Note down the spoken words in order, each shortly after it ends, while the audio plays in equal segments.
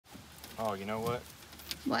Oh, you know what?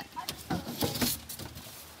 What?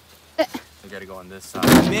 They gotta go on this side.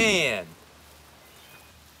 Man!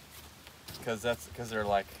 Because they're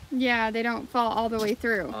like... Yeah, they don't fall all the way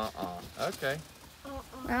through. Okay.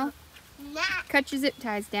 Well, cut your zip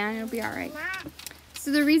ties down, it'll be alright.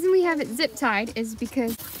 So the reason we have it zip tied is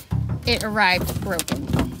because it arrived broken.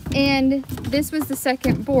 And this was the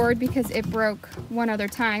second board because it broke one other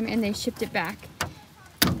time and they shipped it back.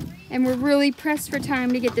 And we're really pressed for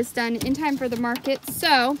time to get this done in time for the market,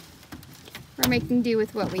 so we're making do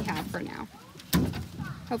with what we have for now.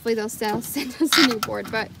 Hopefully they'll still send us a new board,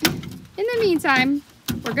 but in the meantime,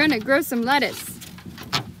 we're gonna grow some lettuce.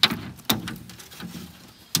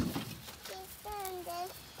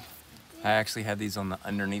 I actually had these on the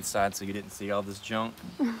underneath side so you didn't see all this junk,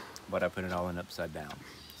 but I put it all in upside down.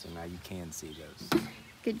 So now you can see those.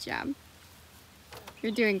 Good job.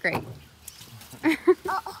 You're doing great. I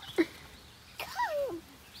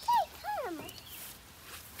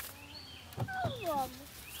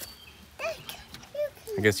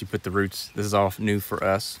guess you put the roots, this is all new for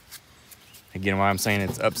us. Again, why I'm saying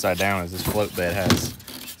it's upside down is this float bed has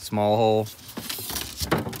small hole.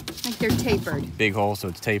 Like they're tapered. Big hole, so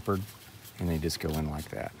it's tapered, and they just go in like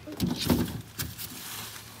that.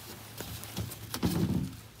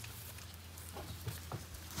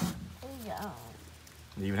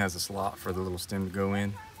 It even has a slot for the little stem to go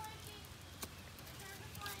in.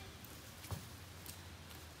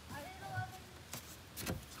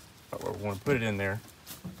 But we want to put it in there.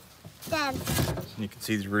 And you can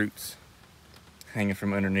see the roots hanging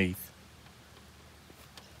from underneath.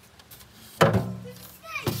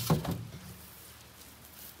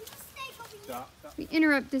 We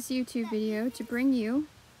interrupt this YouTube video to bring you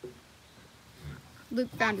Luke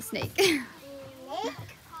found a snake.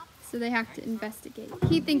 So they have to investigate.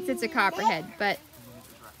 He thinks it's a copperhead, but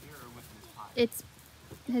it's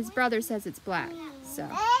his brother says it's black. So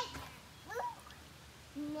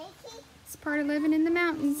it's part of living in the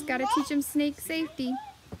mountains. Got to teach them snake safety.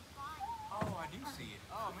 Oh, I do see it.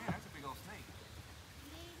 Oh man, that's a big old snake.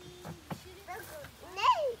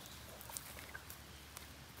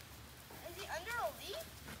 Is he under a leaf?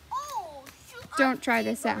 Oh, shoot. Don't try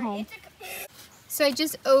this at home. So I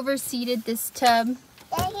just overseeded this tub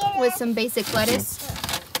with some basic lettuce.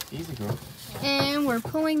 Easy, girl. And we're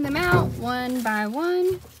pulling them out one by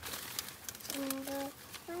one.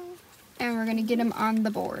 And we're gonna get them on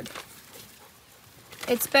the board.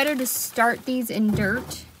 It's better to start these in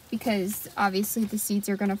dirt because obviously the seeds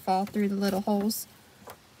are gonna fall through the little holes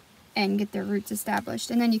and get their roots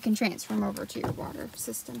established. And then you can transfer them over to your water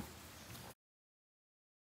system.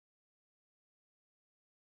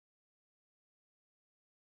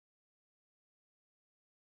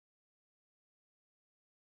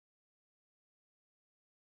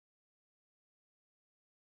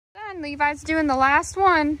 Done. Levi's doing the last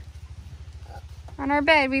one on our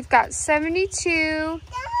bed. We've got 72,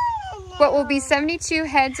 what will be 72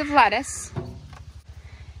 heads of lettuce.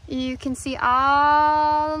 You can see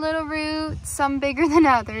all the little roots, some bigger than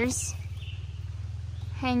others,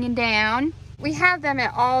 hanging down. We have them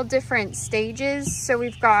at all different stages, so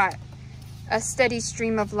we've got a steady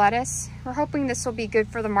stream of lettuce. We're hoping this will be good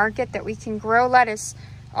for the market, that we can grow lettuce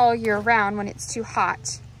all year round when it's too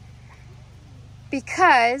hot.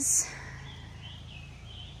 Because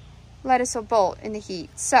lettuce will bolt in the heat.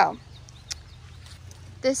 So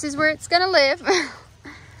this is where it's gonna live.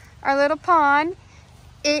 Our little pond.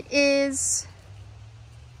 It is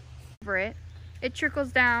over it. It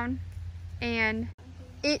trickles down and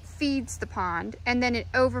it feeds the pond, and then it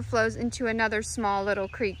overflows into another small little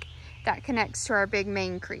creek that connects to our big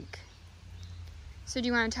main creek. So do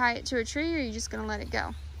you want to tie it to a tree, or are you just gonna let it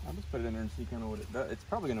go? I'll just put it in there and see kind of what it does. It's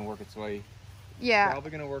probably gonna work its way. Yeah. It's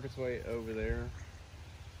probably gonna work its way over there.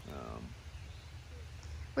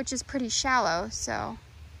 Which is pretty shallow, so. I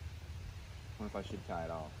wonder if I should tie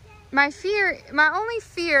it off. My only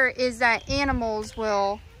fear is that animals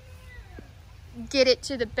will get it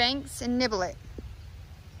to the banks and nibble it.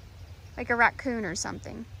 Like a raccoon or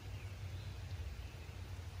something.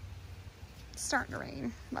 It's starting to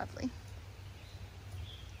rain. Lovely.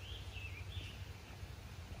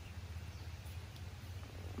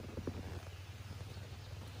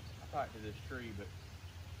 I'll tie it to this tree, but...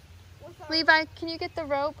 Levi, can you get the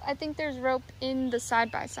rope? I think there's rope in the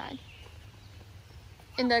side-by-side.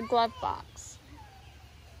 In the glove box.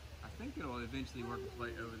 I think it'll eventually work its way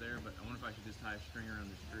over there, but I wonder if I should just tie a string around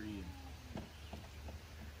this tree.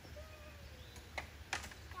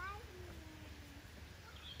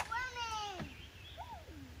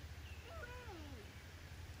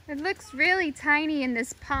 It looks really tiny in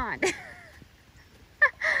this pond.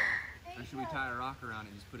 I should we tie a rock around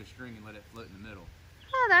it and just put a string and let it float in the middle?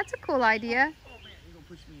 Oh, that's a cool idea. Oh man, you're gonna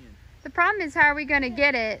push me in. The problem is, how are we gonna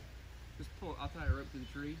get it? Just pull. I'll tie a rope to the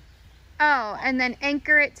tree. Oh, and then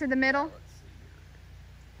anchor it to the middle? Let's see here.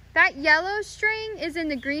 That yellow string is in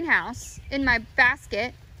the greenhouse in my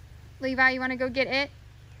basket. Levi, you wanna go get it?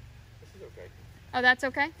 This is okay. Oh, that's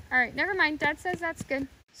okay? All right, never mind. Dad says that's good.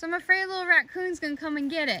 So I'm afraid little raccoon's gonna come and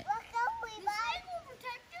get it.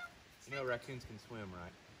 You know raccoons can swim,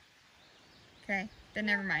 right? Okay, then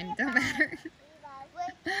never mind. Don't matter.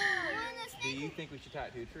 Do you think we should tie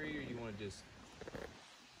it to a tree, or you want to just...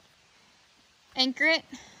 Anchor it?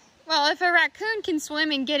 Well, if a raccoon can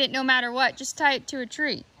swim and get it no matter what, just tie it to a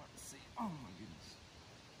tree. Let's see. Oh my goodness.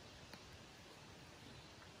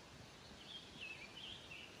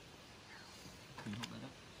 Can you hold that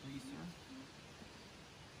up, please, sir?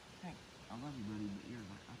 Hank, I love you, buddy, but you're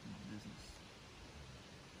like up in my business.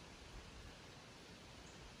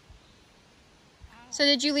 So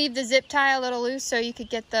did you leave the zip tie a little loose so you could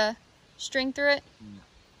get the string through it? No,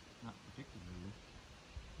 not particularly.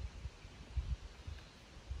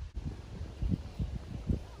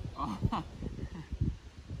 Oh, I'm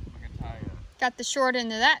gonna tie Got the short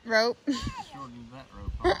end of that rope. a short end of that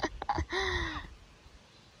rope, huh?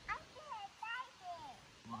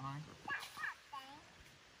 Line.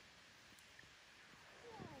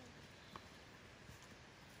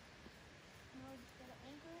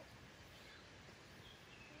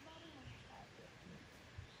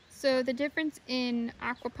 So the difference in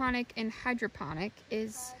aquaponic and hydroponic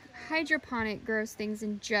is hydroponic grows things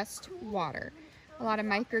in just water. A lot of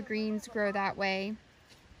microgreens grow that way.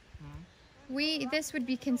 This would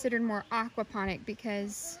be considered more aquaponic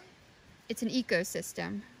because it's an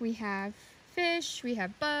ecosystem. We have fish, we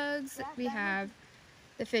have bugs, we have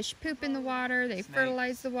the fish poop in the water, they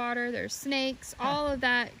fertilize the water, there's snakes. All of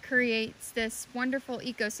that creates this wonderful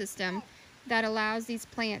ecosystem that allows these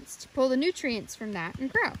plants to pull the nutrients from that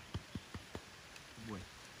and grow.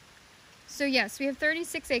 So yes, we have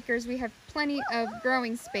 36 acres. We have plenty of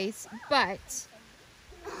growing space, but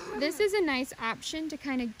this is a nice option to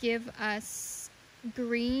kind of give us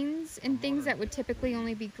greens and things that would typically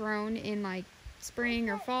only be grown in like spring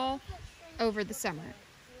or fall over the summer.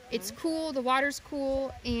 It's cool, the water's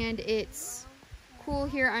cool, and it's cool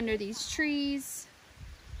here under these trees.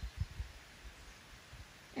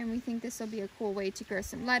 And we think this will be a cool way to grow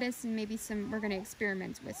some lettuce, and maybe we're going to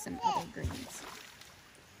experiment with some other greens.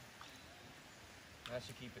 I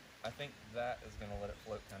should keep it. I think that is going to let it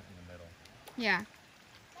float kind of in the middle. Yeah.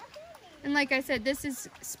 And like I said, this is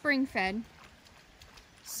spring fed.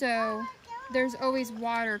 So there's always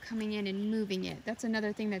water coming in and moving it. That's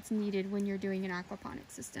another thing that's needed when you're doing an aquaponic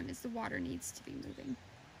system, is the water needs to be moving.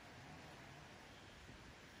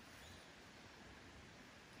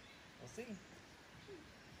 We'll see.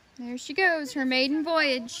 There she goes, her maiden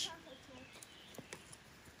voyage.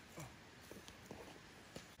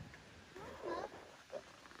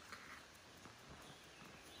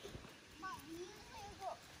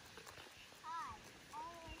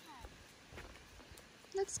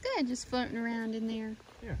 Looks good, just floating around in there.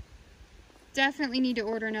 Yeah. Definitely need to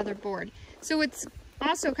order another board. So what's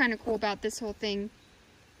also kind of cool about this whole thing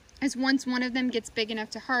is once one of them gets big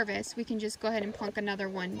enough to harvest, we can just go ahead and plunk another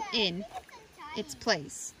one in its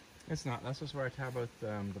place. It's not. That's just where I tie both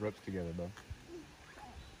the ropes together, though.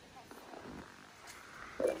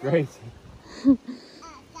 Great.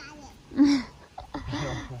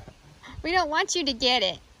 We don't want you to get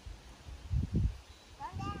it.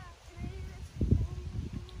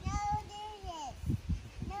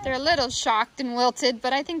 They're a little shocked and wilted,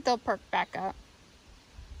 but I think they'll perk back up.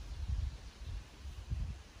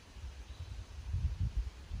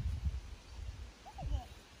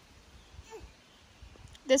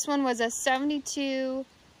 This one was a 72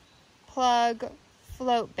 plug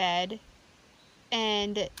float bed,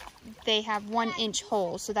 and they have 1-inch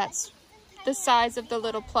holes, so that's the size of the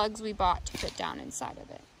little plugs we bought to put down inside of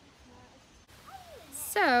it.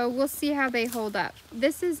 So we'll see how they hold up.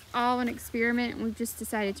 This is all an experiment, and we've just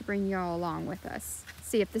decided to bring y'all along with us.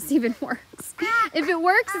 See if this even works. If it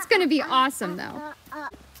works, it's gonna be awesome though.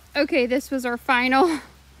 Okay, this was our final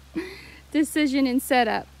decision and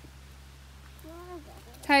setup.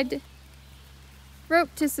 Tied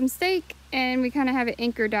rope to some stake, and we kind of have it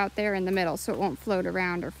anchored out there in the middle so it won't float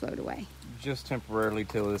around or float away. Just temporarily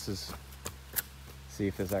till this is, see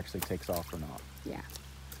if this actually takes off or not. Yeah.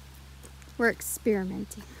 We're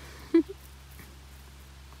experimenting.